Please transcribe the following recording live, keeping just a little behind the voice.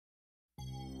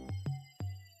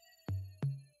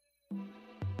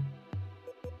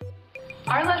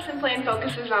Our lesson plan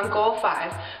focuses on Goal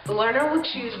 5. The learner will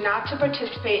choose not to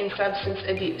participate in substance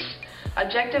abuse.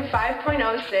 Objective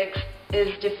 5.06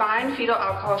 is define fetal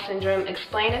alcohol syndrome,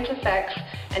 explain its effects,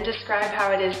 and describe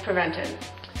how it is prevented.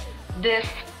 This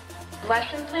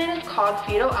lesson plan is called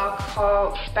Fetal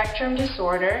Alcohol Spectrum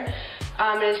Disorder.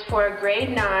 It is for grade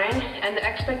 9, and the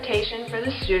expectation for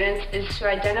the students is to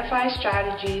identify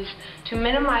strategies to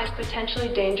minimize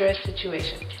potentially dangerous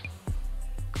situations.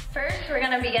 First, we're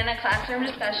going to begin a classroom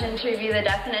discussion to review the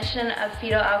definition of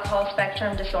fetal alcohol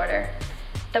spectrum disorder.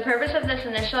 The purpose of this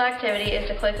initial activity is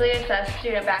to quickly assess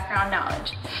student background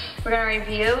knowledge. We're going to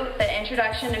review the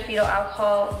introduction to fetal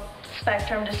alcohol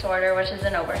spectrum disorder, which is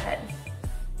an overhead.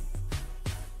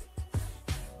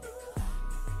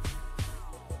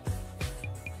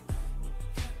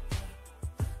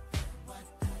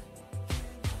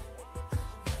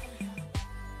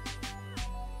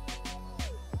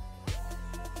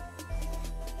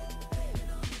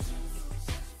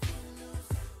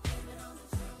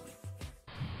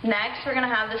 Next, we're going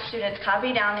to have the students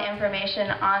copy down the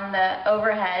information on the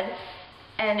overhead,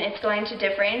 and it's going to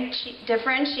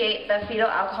differentiate the fetal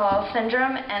alcohol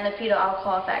syndrome and the fetal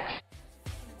alcohol effects.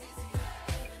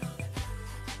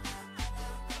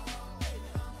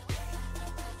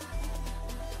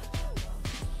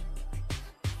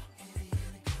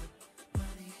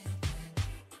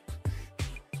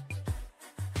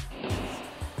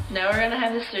 Now we're going to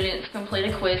have the students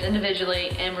complete a quiz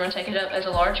individually, and we're going to take it up as a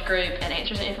large group, and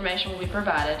answers and information will be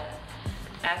provided.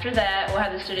 After that, we'll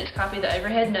have the students copy the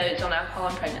overhead notes on alcohol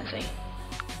and pregnancy.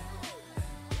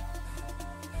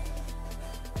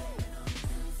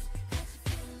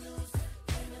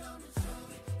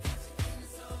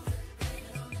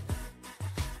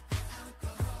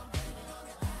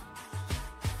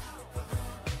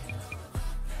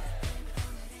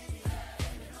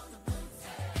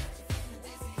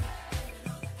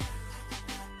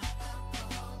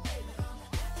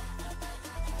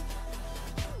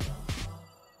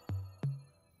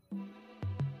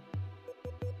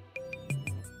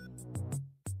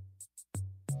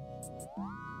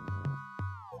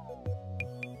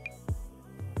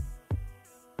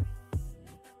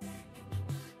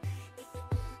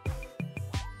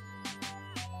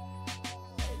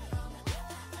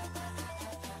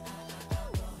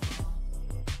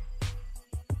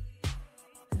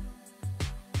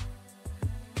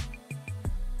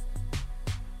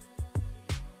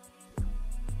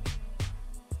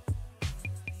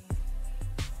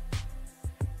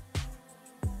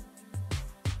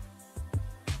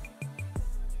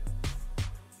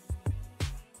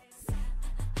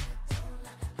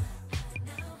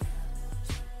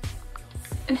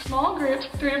 In small groups,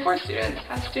 3 to 4 students,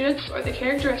 have students sort the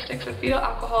characteristics of fetal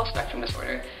alcohol spectrum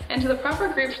disorder into the proper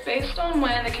groups based on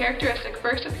when the characteristic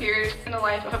first appears in the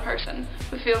life of a person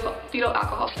with fetal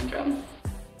alcohol syndrome.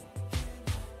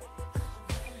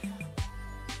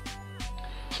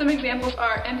 Some examples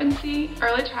are infancy,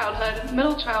 early childhood,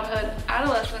 middle childhood,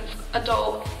 adolescence,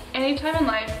 adult, any time in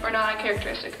life or not a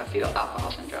characteristic of fetal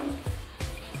alcohol syndrome.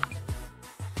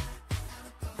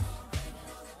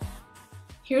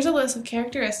 Here's a list of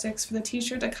characteristics for the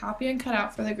teacher to copy and cut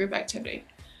out for the group activity.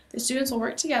 The students will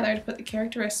work together to put the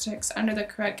characteristics under the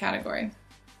correct category.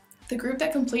 The group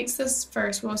that completes this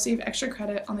first will receive extra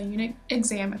credit on the unit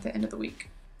exam at the end of the week.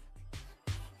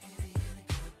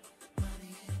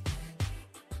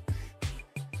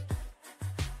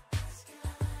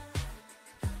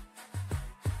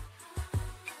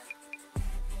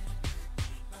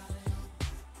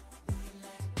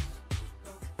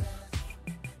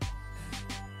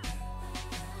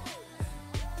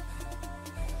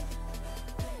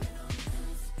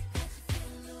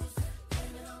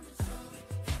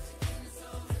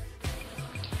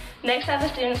 Next, have the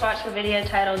students watch the video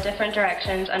titled Different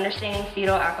Directions, Understanding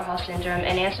Fetal Alcohol Syndrome,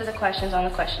 and answer the questions on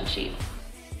the question sheet.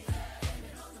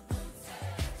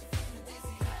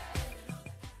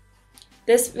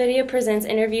 This video presents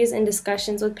interviews and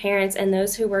discussions with parents and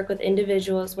those who work with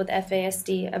individuals with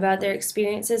FASD about their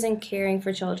experiences in caring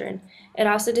for children. It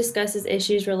also discusses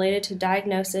issues related to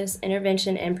diagnosis,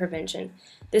 intervention, and prevention.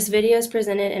 This video is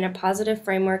presented in a positive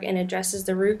framework and addresses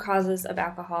the root causes of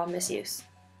alcohol misuse.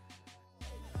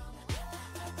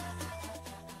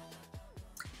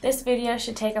 This video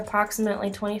should take approximately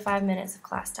 25 minutes of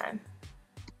class time.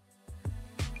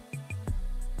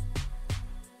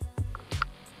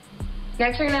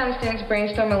 Next, we're going to have the students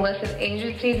brainstorm a list of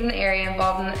agencies in the area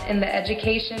involved in the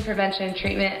education, prevention, and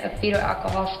treatment of fetal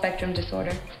alcohol spectrum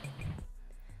disorder.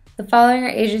 The following are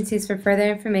agencies for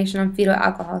further information on fetal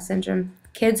alcohol syndrome: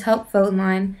 Kids Help Phone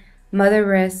Line, Mother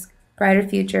Risk, Brighter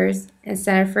Futures, and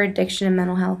Center for Addiction and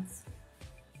Mental Health.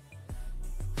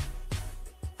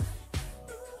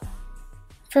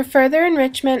 For further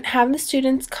enrichment, have the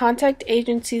students contact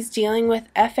agencies dealing with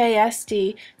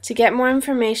FASD to get more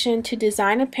information, to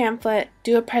design a pamphlet,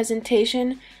 do a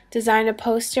presentation, design a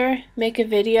poster, make a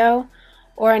video,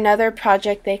 or another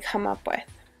project they come up with.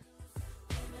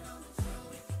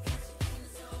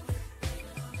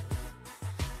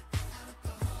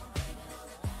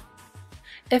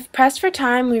 If pressed for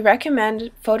time, we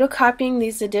recommend photocopying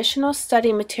these additional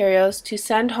study materials to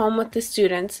send home with the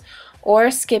students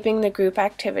or skipping the group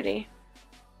activity.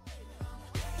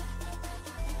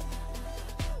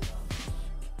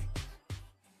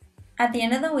 At the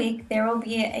end of the week, there will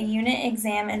be a unit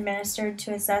exam administered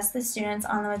to assess the students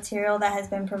on the material that has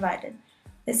been provided.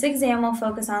 This exam will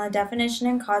focus on the definition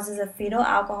and causes of fetal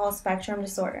alcohol spectrum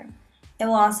disorder. It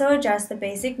will also address the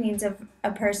basic needs of a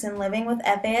person living with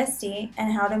FASD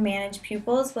and how to manage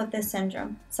pupils with this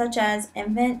syndrome, such as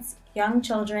infants, young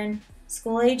children,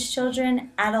 school-age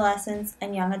children, adolescents,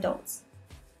 and young adults.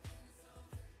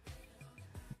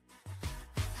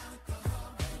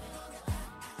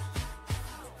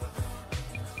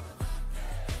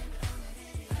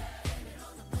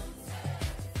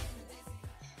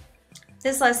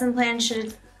 This lesson plan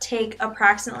should take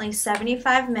approximately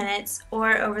 75 minutes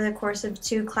or over the course of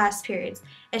 2 class periods.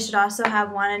 It should also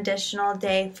have 1 additional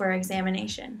day for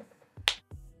examination.